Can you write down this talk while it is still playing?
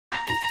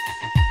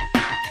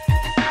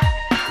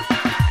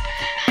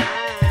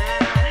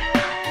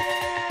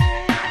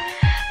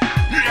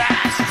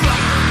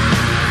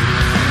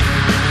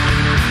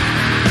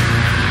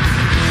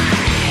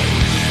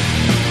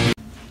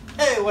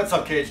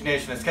What's up, Cage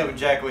Nation? It's Kevin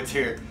Jackowitz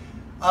here.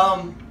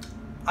 I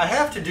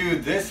have to do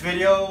this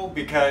video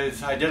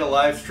because I did a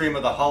live stream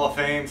of the Hall of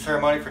Fame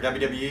ceremony for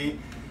WWE,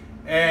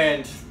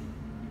 and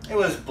it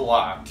was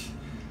blocked.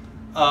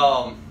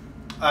 I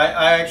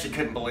actually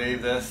couldn't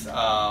believe this.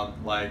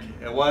 Like,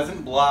 it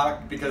wasn't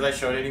blocked because I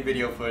showed any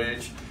video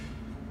footage.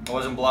 It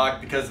wasn't blocked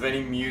because of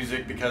any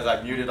music, because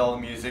I muted all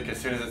the music as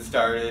soon as it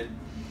started.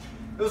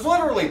 It was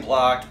literally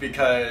blocked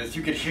because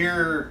you could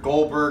hear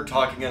Goldberg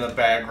talking in the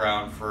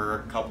background for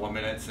a couple of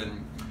minutes,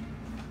 and,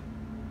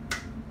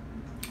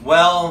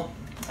 well,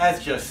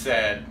 that's just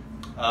sad.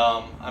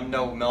 I'm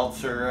no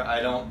Meltzer.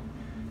 I don't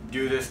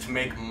do this to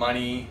make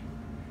money.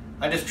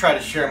 I just try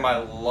to share my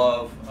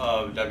love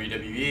of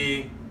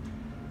WWE.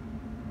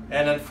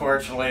 And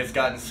unfortunately, it's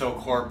gotten so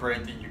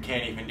corporate that you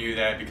can't even do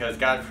that because,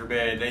 God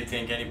forbid, they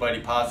think anybody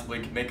possibly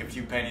could make a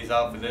few pennies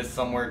off of this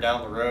somewhere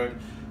down the road.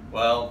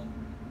 Well,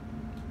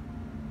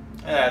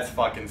 that's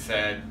fucking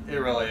sad. It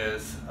really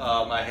is.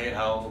 I hate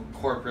how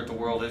corporate the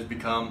world has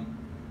become.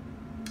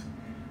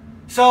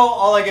 So,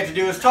 all I get to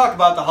do is talk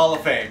about the Hall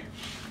of Fame.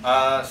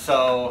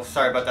 So,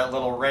 sorry about that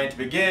little rant to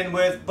begin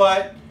with,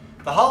 but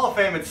the Hall of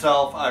Fame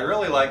itself, I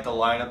really like the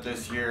lineup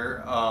this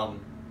year.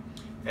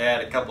 It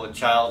had a couple of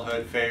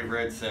childhood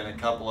favorites and a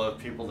couple of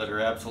people that are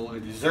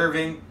absolutely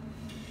deserving.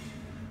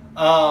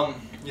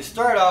 You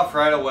start off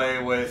right away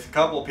with a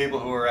couple of people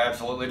who are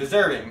absolutely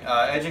deserving.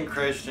 Edge and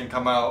Christian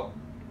come out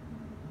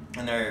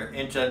and they're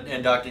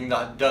inducting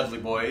the Dudley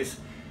Boys.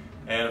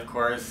 And of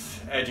course,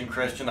 Edge and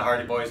Christian, the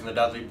Hardy Boys and the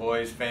Dudley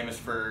Boys, famous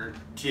for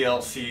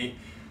TLC.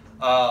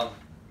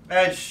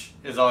 Edge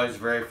is always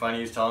very funny.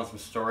 He's telling some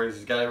stories.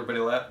 He's got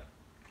everybody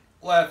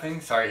laughing.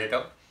 Sorry,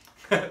 hiccup.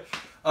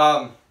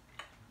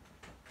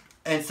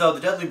 And so the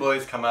Dudley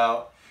Boys come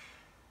out.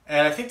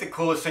 And I think the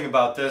coolest thing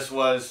about this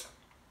was,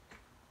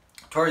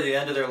 toward the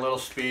end of their little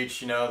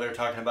speech, you know, they're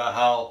talking about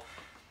how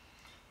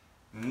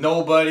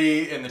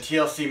nobody in the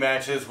TLC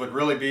matches would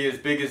really be as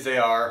big as they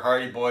are,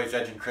 Hardy Boys,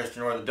 Edge and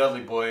Christian, or the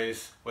Dudley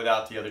Boys,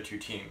 without the other two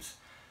teams.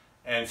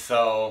 And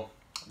so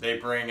they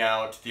bring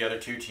out the other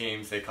two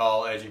teams. They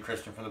call Edge and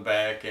Christian from the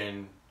back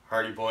and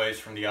Hardy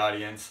Boys from the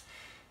audience.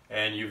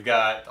 And you've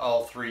got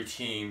all three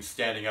teams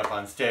standing up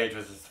on stage,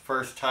 which is the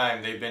first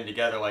time they've been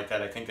together like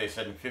that, I think they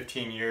said in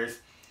 15 years.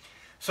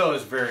 So it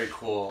was very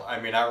cool. I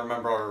mean, I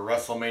remember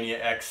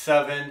WrestleMania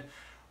X7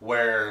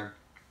 where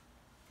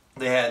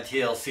they had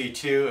TLC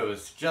 2. It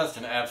was just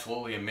an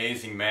absolutely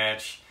amazing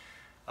match.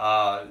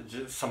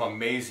 Just some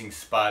amazing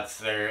spots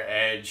there.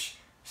 Edge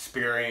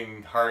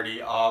spearing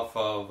Hardy off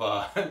of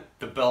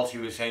the belt he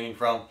was hanging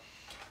from.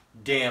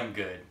 Damn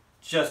good.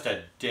 Just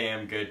a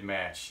damn good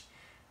match.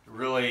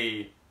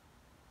 Really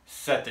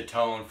set the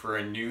tone for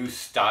a new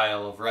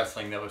style of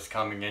wrestling that was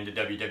coming into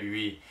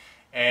WWE.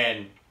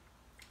 And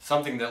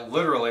something that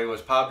literally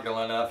was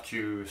popular enough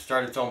to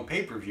start its own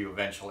pay-per-view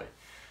eventually.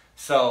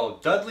 So,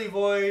 Dudley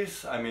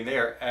Boys, I mean, they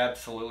are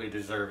absolutely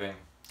deserving.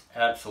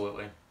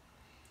 Absolutely.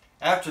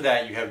 After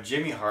that, you have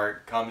Jimmy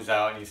Hart comes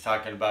out and he's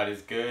talking about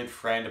his good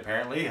friend,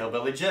 apparently,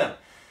 Hillbilly Jim.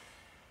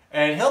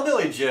 And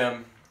Hillbilly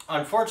Jim,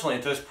 unfortunately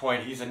at this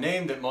point, he's a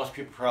name that most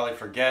people probably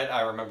forget.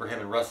 I remember him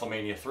in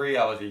WrestleMania 3.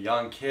 I was a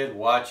young kid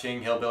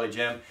watching Hillbilly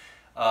Jim.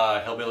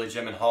 Hillbilly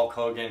Jim and Hulk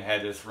Hogan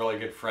had this really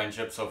good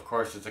friendship, so of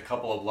course it's a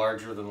couple of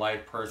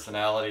larger-than-life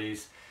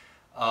personalities.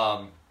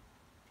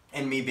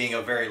 And me being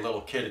a very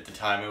little kid at the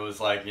time, it was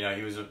like, you know,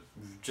 he was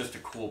just a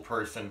cool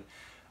person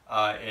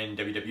in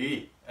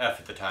WWF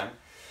at the time.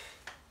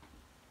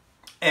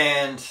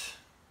 And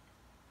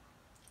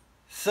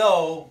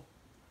so,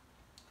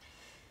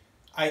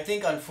 I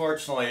think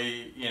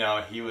unfortunately, you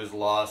know, he was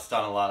lost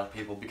on a lot of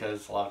people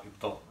because a lot of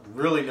people don't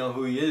really know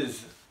who he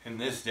is in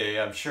this day,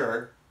 I'm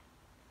sure.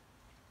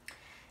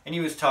 And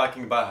he was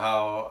talking about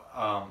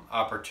how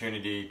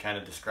opportunity kind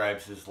of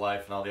describes his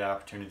life and all the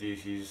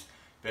opportunities he's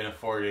been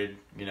afforded,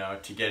 you know,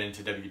 to get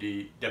into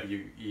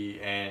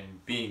WWE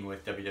and being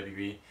with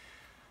WWE.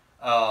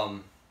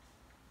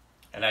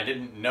 And I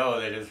didn't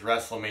know that his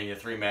WrestleMania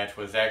 3 match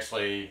was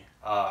actually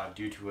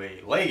due to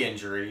a leg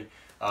injury.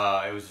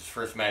 It was his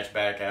first match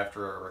back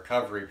after a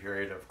recovery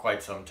period of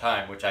quite some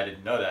time, which I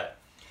didn't know that.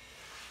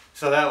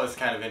 So that was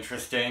kind of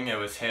interesting. It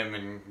was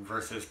him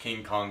versus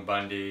King Kong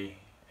Bundy,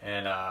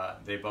 and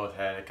they both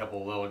had a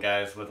couple of little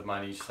guys with them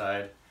on each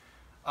side.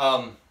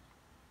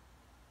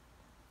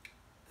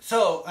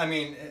 So, I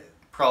mean, it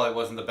probably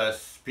wasn't the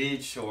best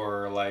speech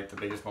or like the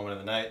biggest moment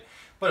of the night,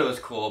 but it was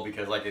cool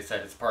because, like I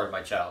said, it's part of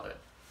my childhood.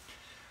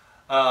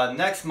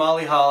 Next,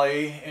 Molly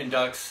Holly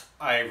inducts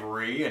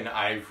Ivory, and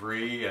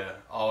Ivory,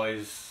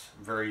 always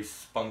very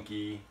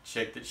spunky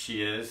chick that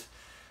she is.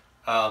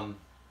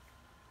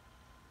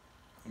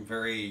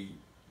 Very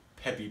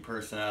peppy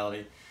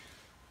personality.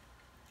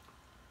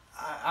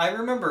 I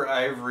remember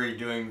Ivory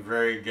doing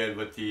very good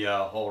with the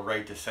whole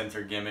right to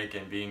censor gimmick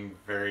and being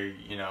very,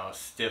 you know,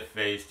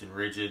 stiff-faced and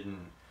rigid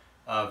and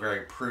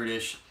very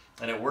prudish.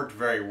 And it worked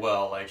very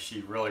well. Like,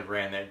 she really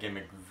ran that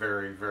gimmick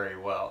very, very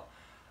well.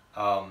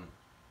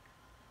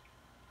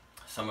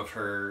 Some of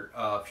her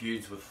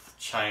feuds with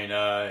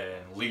Chyna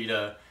and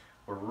Lita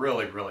were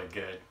really, really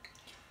good.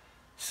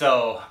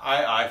 So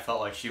I felt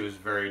like she was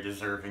very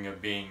deserving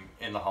of being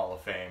in the Hall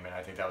of Fame, and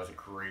I think that was a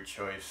great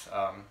choice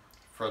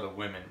for the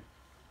women.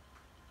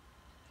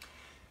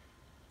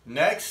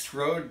 Next,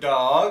 Road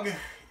Dogg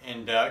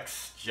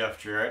inducts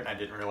Jeff Jarrett. I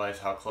didn't realize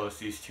how close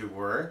these two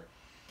were.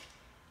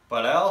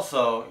 But I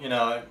also,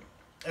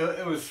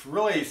 it was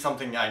really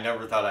something I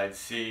never thought I'd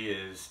see,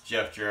 is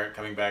Jeff Jarrett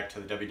coming back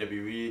to the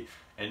WWE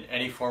in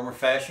any form or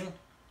fashion.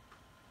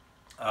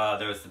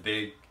 There was the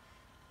big,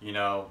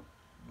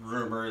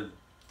 rumor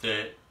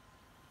that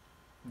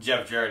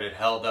Jeff Jarrett had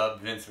held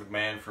up Vince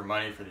McMahon for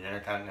money for the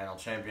Intercontinental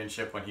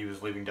Championship when he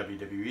was leaving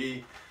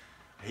WWE.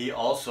 He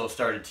also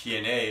started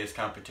TNA as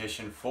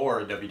competition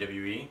for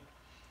WWE.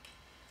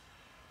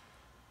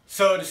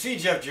 So to see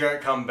Jeff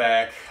Jarrett come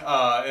back,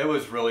 it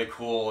was really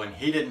cool, and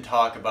he didn't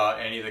talk about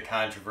any of the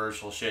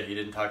controversial shit. He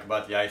didn't talk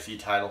about the IC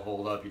title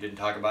holdup. He didn't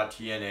talk about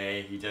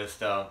TNA. He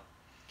just,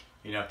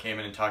 came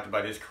in and talked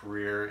about his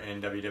career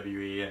in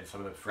WWE and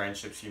some of the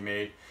friendships he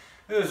made.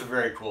 It was a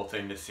very cool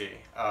thing to see.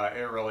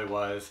 It really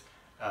was.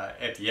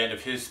 At the end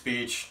of his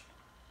speech,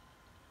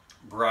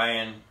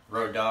 Brian,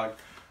 Road Dogg,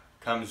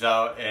 comes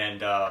out,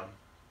 and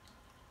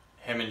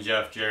him and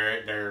Jeff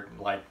Jarrett, they're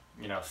like,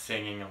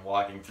 singing and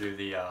walking through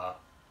the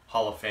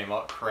Hall of Fame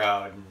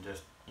crowd and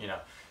just,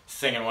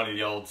 singing one of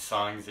the old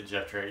songs that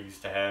Jeff Jarrett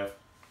used to have.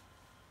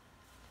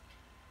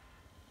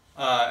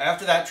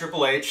 After that,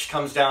 Triple H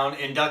comes down,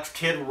 inducts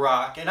Kid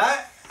Rock, and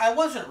I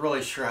wasn't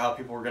really sure how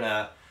people were going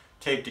to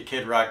take to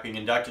Kid Rock being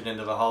inducted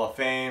into the Hall of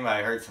Fame.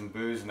 I heard some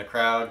boos in the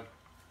crowd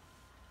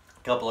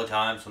a couple of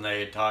times when they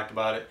had talked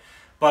about it.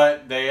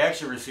 But they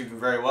actually received him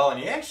very well, and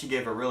he actually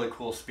gave a really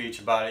cool speech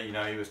about it.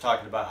 He was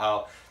talking about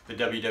how the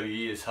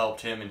WWE has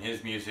helped him in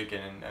his music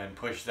and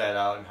pushed that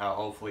out, and how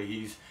hopefully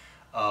he's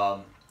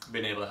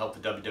been able to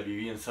help the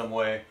WWE in some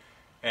way.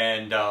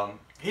 And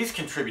he's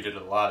contributed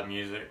a lot of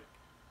music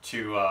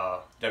to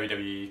WWE.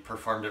 He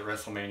performed at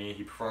WrestleMania.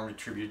 He performed a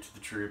tribute to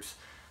the troops.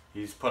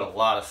 He's put a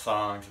lot of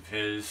songs of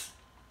his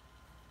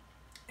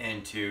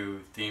into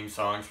theme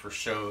songs for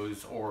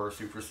shows or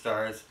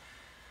superstars.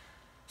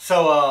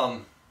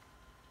 So,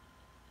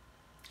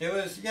 it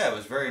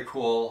was very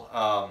cool.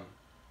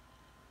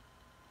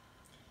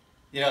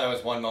 There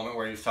was one moment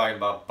where he was talking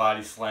about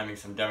body slamming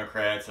some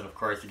Democrats, and of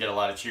course you get a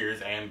lot of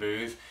cheers and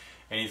boos.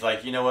 And he's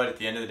like, you know what, at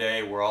the end of the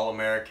day, we're all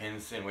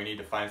Americans, and we need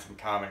to find some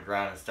common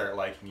ground and start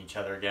liking each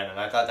other again. And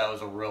I thought that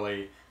was a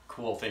really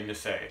cool thing to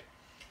say.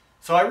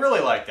 So I really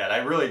liked that. I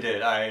really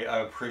did. I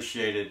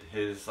appreciated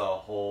his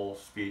whole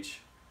speech.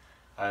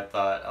 I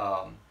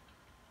thought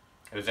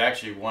it was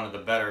actually one of the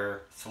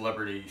better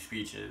celebrity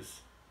speeches,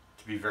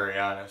 to be very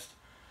honest.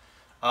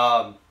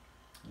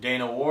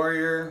 Dana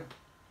Warrior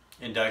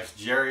inducts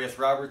Jarius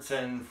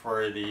Robertson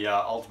for the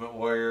Ultimate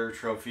Warrior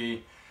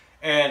trophy.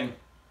 And,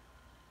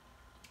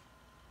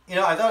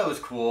 I thought it was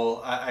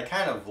cool. I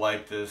kind of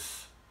like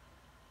this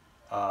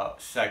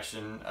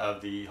section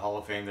of the Hall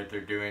of Fame that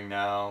they're doing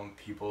now.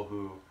 People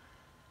who,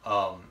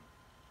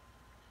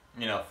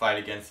 fight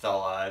against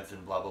all odds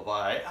and blah, blah,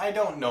 blah. I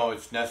don't know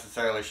it's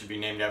necessarily should be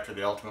named after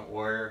the Ultimate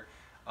Warrior.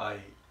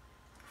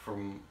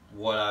 From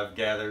what I've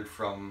gathered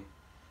from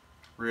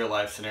real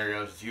life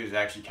scenarios, he was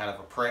actually kind of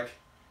a prick.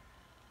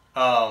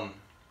 And,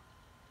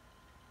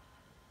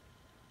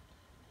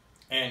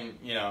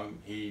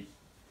 he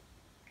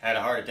had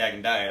a heart attack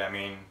and died. I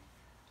mean,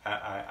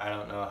 I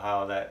don't know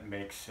how that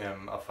makes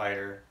him a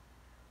fighter.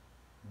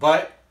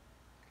 But,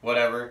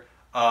 whatever.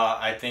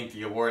 I think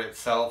the award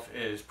itself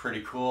is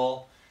pretty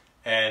cool.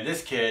 And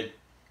this kid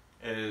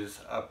is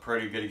a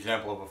pretty good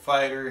example of a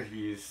fighter.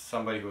 He's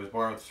somebody who was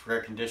born with a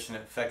rare condition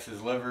that affects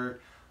his liver.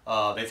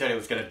 They said he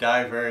was going to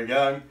die very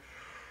young.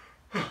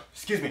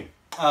 Excuse me.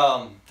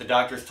 The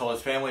doctors told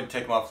his family to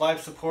take him off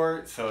life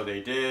support, so they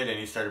did, and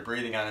he started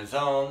breathing on his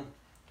own.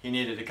 He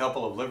needed a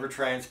couple of liver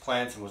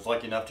transplants and was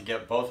lucky enough to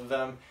get both of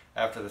them.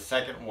 After the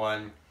second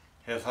one,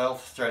 his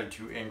health started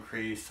to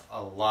increase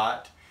a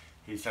lot.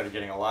 He started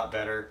getting a lot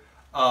better.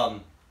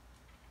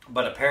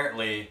 But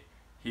apparently,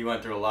 he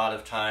went through a lot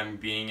of time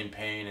being in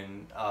pain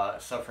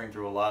and suffering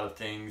through a lot of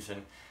things,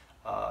 and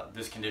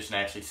this condition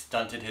actually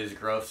stunted his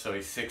growth, so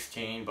he's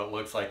 16, but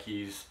looks like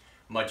he's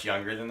much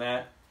younger than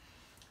that.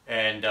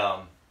 And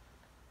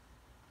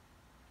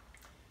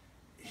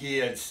he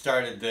had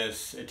started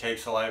this It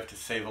Takes a Life to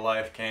Save a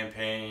Life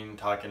campaign,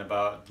 talking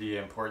about the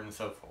importance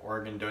of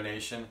organ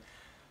donation.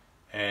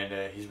 And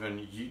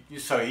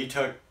so he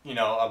took,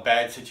 a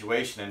bad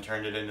situation and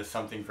turned it into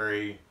something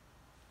very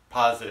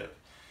positive.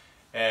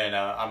 And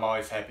I'm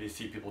always happy to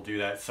see people do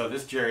that. So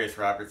this Jarius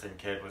Robertson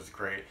kid was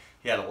great.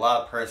 He had a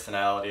lot of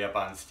personality up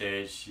on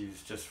stage.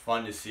 He's just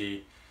fun to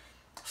see.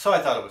 So I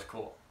thought it was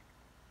cool.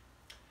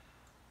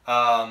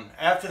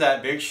 After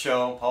that big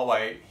show, Paul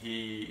White,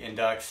 he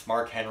inducts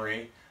Mark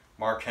Henry.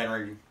 Mark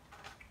Henry,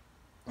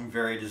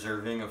 very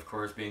deserving, of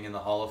course, being in the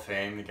Hall of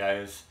Fame. The guy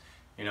has,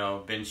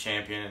 been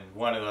champion and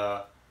one of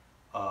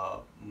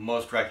the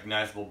most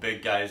recognizable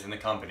big guys in the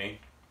company.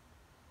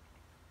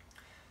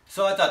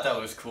 So I thought that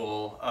was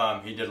cool.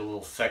 He did a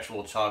little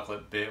sexual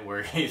chocolate bit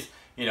where he's,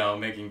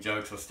 making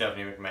jokes with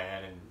Stephanie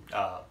McMahon,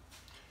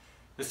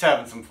 and just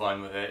having some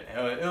fun with it.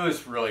 It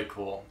was really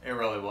cool. It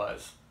really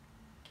was.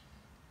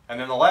 And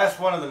then the last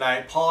one of the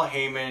night, Paul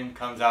Heyman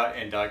comes out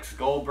and inducts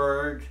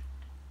Goldberg.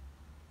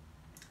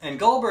 And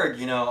Goldberg,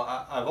 you know,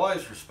 I've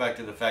always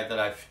respected the fact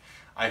that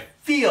I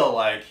feel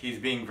like he's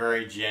being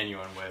very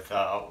genuine with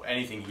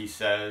anything he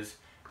says.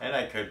 And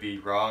I could be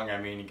wrong.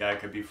 I mean, the guy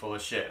could be full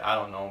of shit. I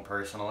don't know him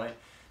personally.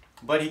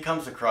 But he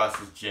comes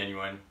across as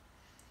genuine.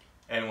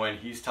 And when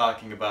he's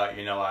talking about,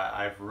 you know,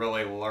 I've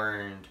really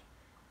learned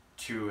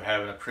to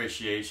have an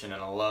appreciation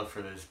and a love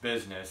for this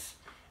business,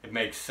 it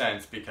makes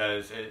sense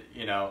because,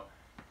 you know,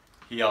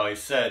 he always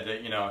said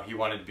that, you know, he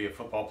wanted to be a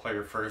football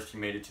player first. He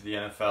made it to the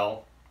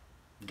NFL,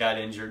 got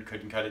injured,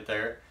 couldn't cut it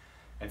there.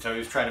 And so he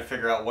was trying to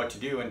figure out what to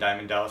do, and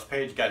Diamond Dallas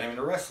Page got him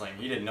into wrestling.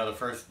 He didn't know the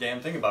first damn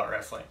thing about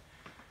wrestling.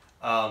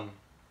 And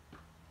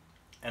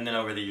then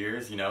over the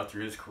years, you know,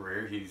 through his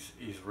career, he's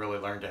really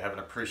learned to have an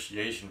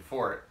appreciation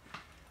for it.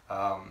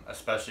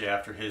 Especially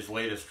after his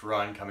latest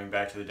run, coming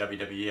back to the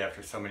WWE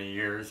after so many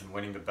years and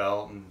winning the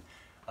belt and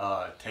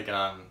taking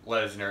on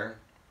Lesnar.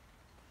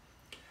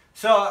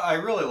 So I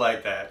really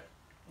like that.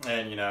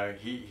 And, you know,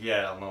 he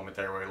had a moment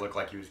there where he looked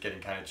like he was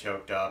getting kind of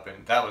choked up,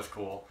 and that was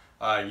cool.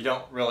 You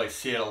don't really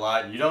see it a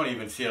lot, and you don't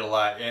even see it a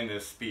lot in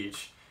this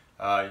speech.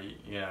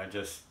 You know,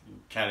 just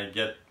kind of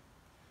get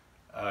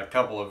a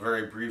couple of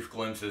very brief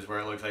glimpses where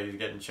it looks like he's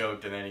getting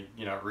choked, and then he,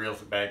 you know,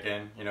 reels it back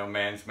in, you know,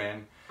 man's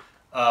man.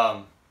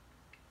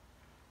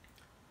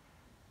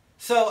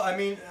 So, I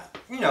mean,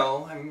 you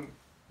know,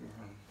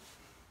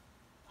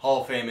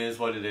 Hall of Fame is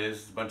what it is.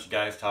 It's a bunch of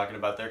guys talking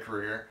about their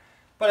career.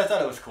 But I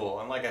thought it was cool.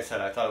 And like I said,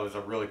 I thought it was a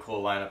really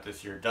cool lineup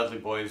this year. Dudley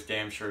Boys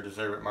damn sure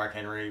deserve it. Mark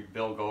Henry,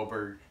 Bill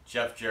Goldberg,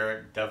 Jeff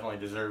Jarrett, definitely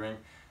deserving.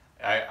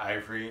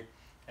 Ivory,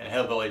 and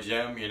Hillbilly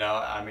Jim, you know,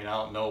 I mean, I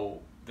don't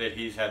know that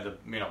he's had the,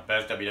 you know,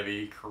 best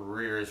WWE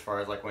career as far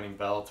as like winning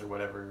belts or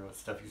whatever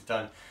stuff he's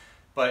done.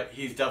 But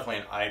he's definitely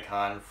an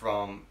icon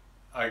from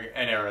an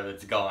era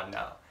that's gone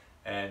now.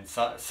 And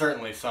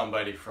certainly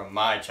somebody from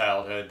my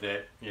childhood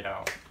that, you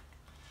know,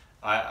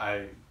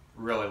 I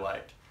really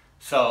liked.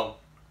 So,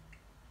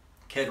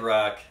 Kid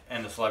Rock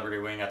and the Celebrity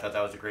Wing, I thought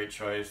that was a great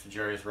choice.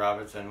 Jarius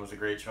Robinson was a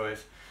great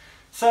choice.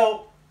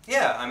 So,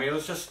 yeah, I mean, it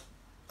was just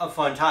a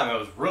fun time. It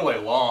was really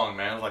long,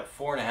 man. It was like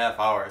 4.5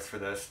 hours for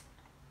this.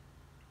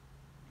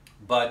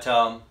 But,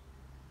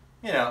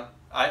 you know,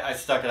 I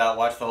stuck it out,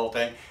 watched the whole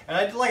thing.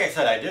 And like I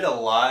said, I did a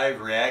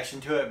live reaction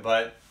to it,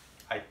 but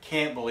I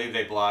can't believe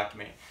they blocked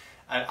me.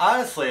 And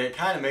honestly, it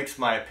kind of makes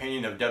my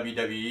opinion of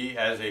WWE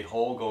as a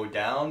whole go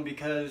down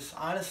because,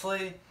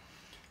 honestly,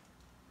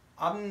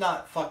 I'm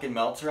not fucking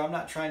Meltzer. I'm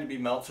not trying to be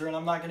Meltzer, and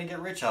I'm not going to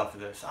get rich off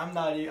of this. I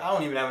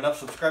don't even have enough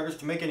subscribers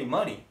to make any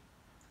money.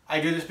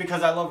 I do this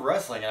because I love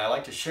wrestling, and I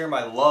like to share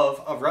my love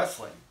of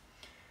wrestling.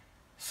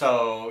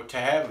 So, to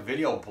have a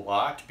video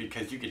blocked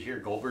because you could hear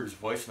Goldberg's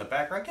voice in the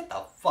background, get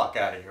the fuck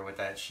out of here with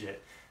that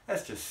shit.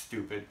 That's just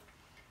stupid.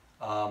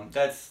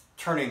 That's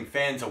turning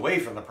fans away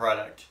from the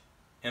product.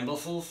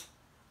 Imbeciles?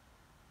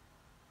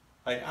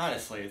 Like,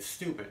 honestly, it's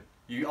stupid.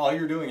 All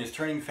you're doing is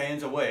turning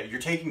fans away.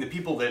 You're taking the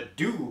people that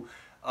do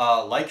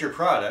like your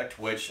product,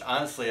 which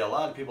honestly a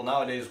lot of people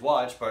nowadays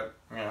watch, but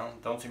you know,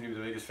 don't seem to be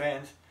the biggest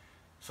fans.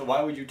 So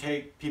why would you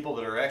take people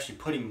that are actually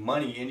putting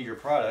money into your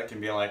product and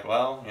be like,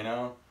 well, you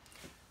know,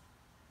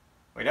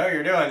 we know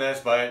you're doing this,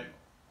 but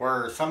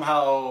we're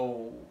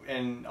somehow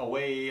in a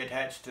way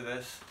attached to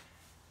this,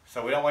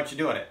 so we don't want you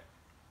doing it.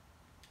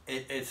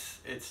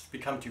 It's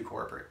become too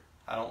corporate.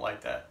 I don't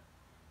like that.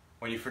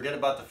 When you forget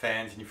about the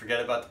fans and you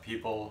forget about the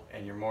people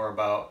and you're more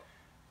about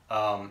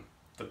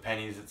the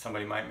pennies that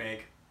somebody might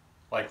make,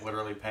 like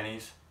literally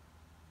pennies,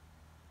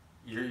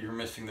 you're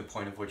missing the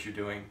point of what you're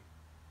doing.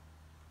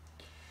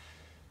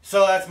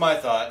 So that's my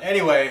thought.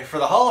 Anyway, for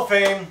the Hall of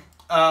Fame,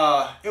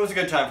 it was a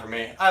good time for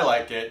me. I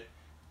liked it.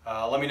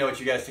 Let me know what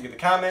you guys think in the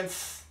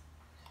comments.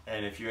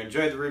 And if you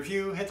enjoyed the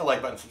review, hit the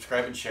like button,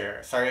 subscribe, and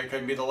share. Sorry it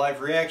couldn't be the live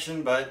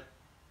reaction, but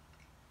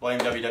blame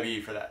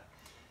WWE for that.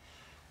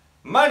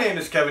 My name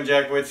is Kevin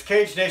Jackwitz.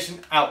 Cage Nation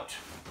out.